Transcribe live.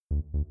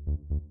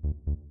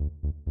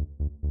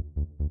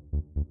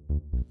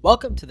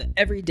Welcome to the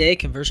Everyday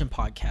Conversion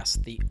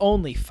Podcast, the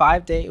only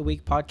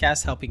 5-day-a-week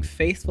podcast helping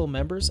faithful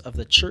members of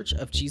the Church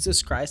of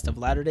Jesus Christ of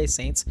Latter-day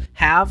Saints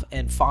have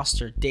and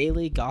foster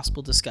daily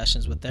gospel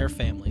discussions with their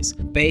families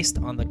based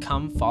on the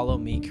Come Follow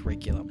Me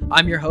curriculum.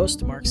 I'm your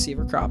host, Mark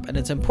Sieverkrop, and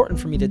it's important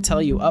for me to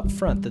tell you up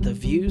front that the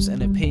views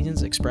and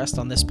opinions expressed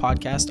on this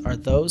podcast are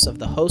those of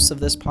the hosts of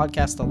this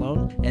podcast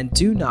alone and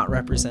do not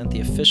represent the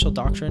official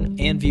doctrine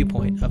and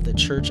viewpoint of the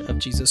Church of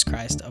Jesus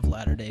Christ of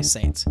Latter-day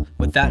Saints.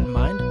 With that in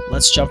mind,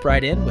 let's jump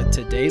right in with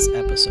today's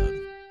episode.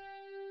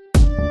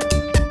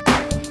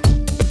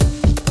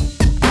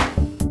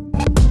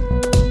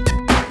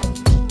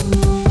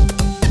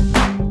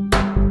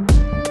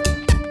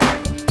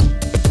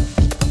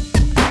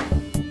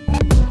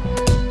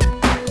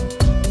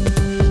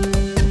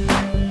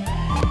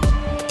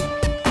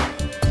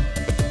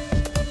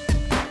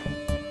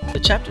 The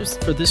chapters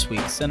for this week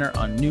center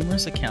on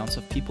numerous accounts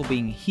of people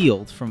being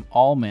healed from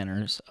all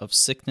manners of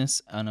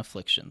sickness and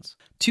afflictions.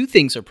 Two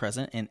things are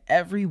present in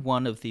every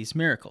one of these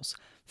miracles: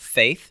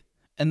 faith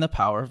and the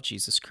power of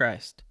Jesus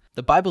Christ.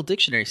 The Bible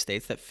dictionary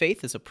states that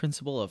faith is a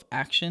principle of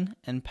action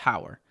and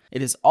power.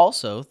 It is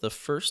also the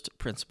first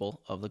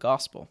principle of the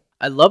gospel.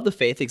 I love the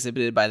faith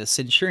exhibited by the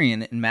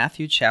centurion in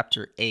Matthew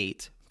chapter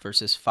 8,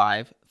 verses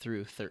 5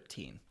 through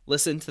 13.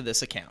 Listen to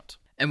this account.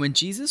 And when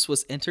Jesus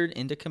was entered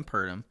into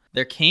Capernaum,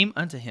 there came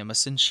unto him a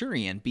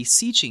centurion,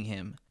 beseeching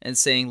him, and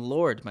saying,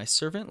 Lord, my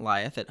servant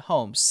lieth at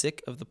home,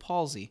 sick of the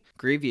palsy,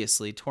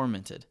 grievously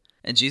tormented.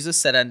 And Jesus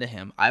said unto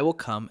him, I will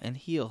come and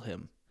heal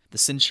him. The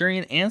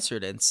centurion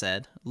answered and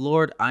said,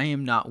 Lord, I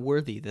am not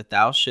worthy that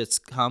thou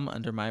shouldst come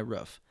under my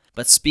roof,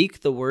 but speak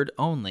the word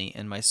only,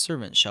 and my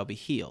servant shall be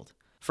healed.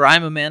 For I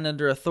am a man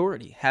under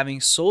authority, having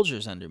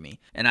soldiers under me.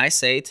 And I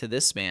say to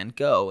this man,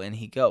 Go, and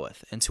he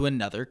goeth, and to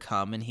another,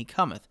 Come, and he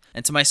cometh,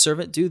 and to my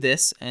servant, Do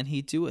this, and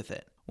he doeth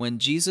it. When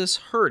Jesus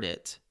heard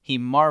it, he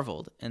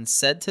marveled, and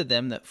said to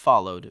them that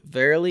followed,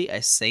 Verily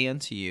I say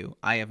unto you,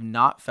 I have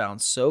not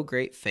found so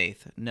great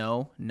faith,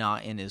 no,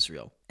 not in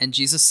Israel. And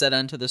Jesus said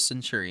unto the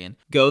centurion,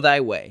 Go thy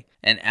way,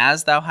 and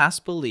as thou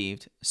hast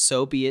believed,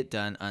 so be it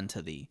done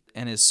unto thee.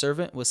 And his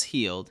servant was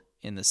healed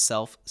in the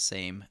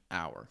self-same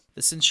hour.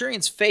 The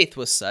centurion's faith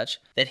was such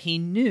that he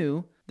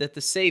knew that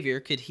the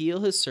Savior could heal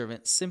his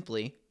servant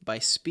simply by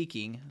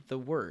speaking the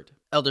word.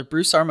 Elder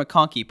Bruce R.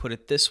 McConkie put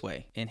it this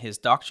way in his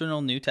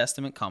Doctrinal New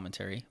Testament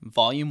Commentary,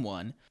 Volume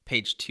 1,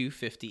 page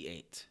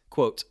 258.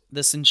 Quote,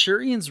 The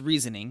centurion's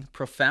reasoning,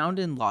 profound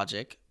in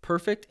logic,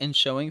 perfect in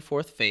showing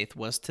forth faith,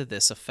 was to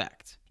this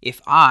effect. If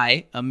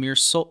I, a mere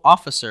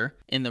officer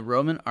in the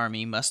Roman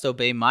army, must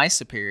obey my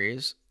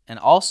superiors, and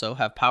also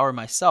have power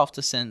myself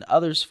to send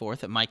others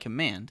forth at my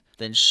command,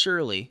 then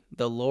surely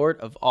the Lord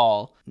of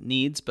all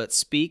needs but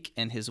speak,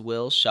 and his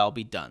will shall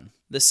be done.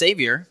 The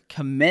Savior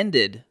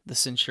commended the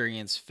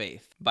centurion's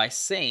faith by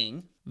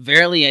saying,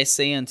 Verily I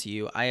say unto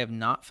you, I have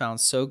not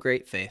found so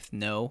great faith,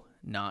 no,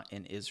 not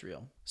in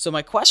Israel. So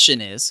my question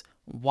is,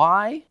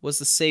 why was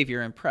the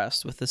Savior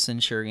impressed with the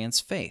centurion's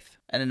faith?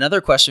 And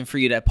another question for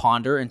you to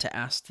ponder and to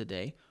ask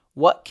today: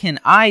 what can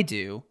I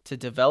do to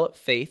develop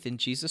faith in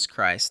Jesus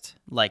Christ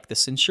like the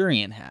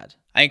centurion had?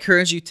 I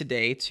encourage you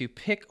today to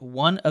pick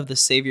one of the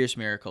Savior's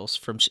miracles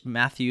from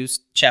Matthew's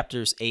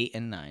chapters 8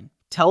 and 9.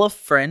 Tell a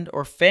friend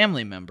or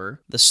family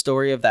member the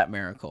story of that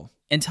miracle,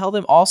 and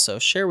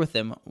share with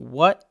them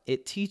what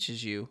it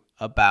teaches you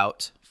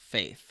about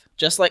faith.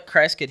 Just like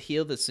Christ could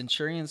heal the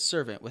centurion's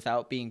servant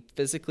without being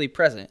physically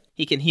present,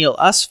 he can heal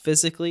us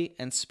physically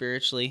and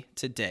spiritually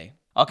today.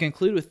 I'll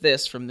conclude with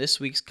this from this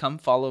week's Come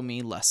Follow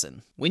Me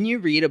lesson. When you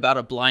read about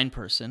a blind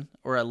person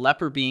or a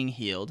leper being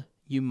healed,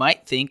 you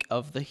might think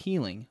of the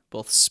healing,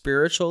 both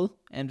spiritual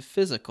and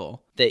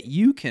physical, that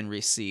you can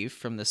receive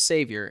from the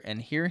Savior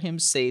and hear him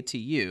say to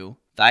you,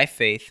 Thy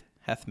faith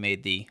hath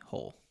made thee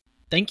whole.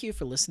 Thank you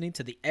for listening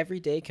to the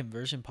Everyday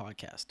Conversion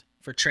Podcast.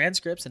 For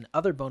transcripts and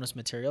other bonus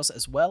materials,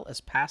 as well as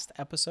past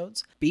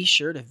episodes, be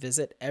sure to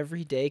visit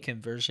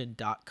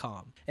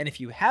everydayconversion.com. And if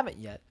you haven't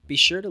yet, be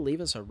sure to leave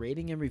us a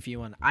rating and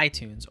review on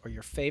iTunes or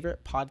your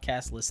favorite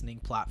podcast listening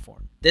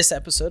platform. This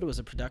episode was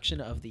a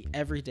production of the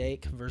Everyday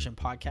Conversion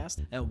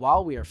Podcast, and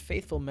while we are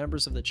faithful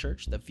members of the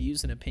church, the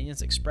views and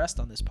opinions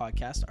expressed on this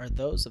podcast are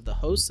those of the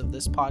hosts of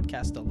this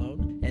podcast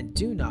alone and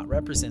do not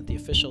represent the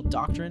official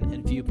doctrine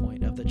and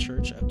viewpoint of the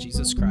Church of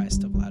Jesus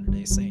Christ of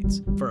Latter-day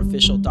Saints. For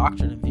official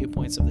doctrine and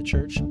viewpoints of the church,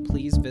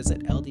 please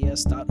visit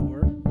lds.org.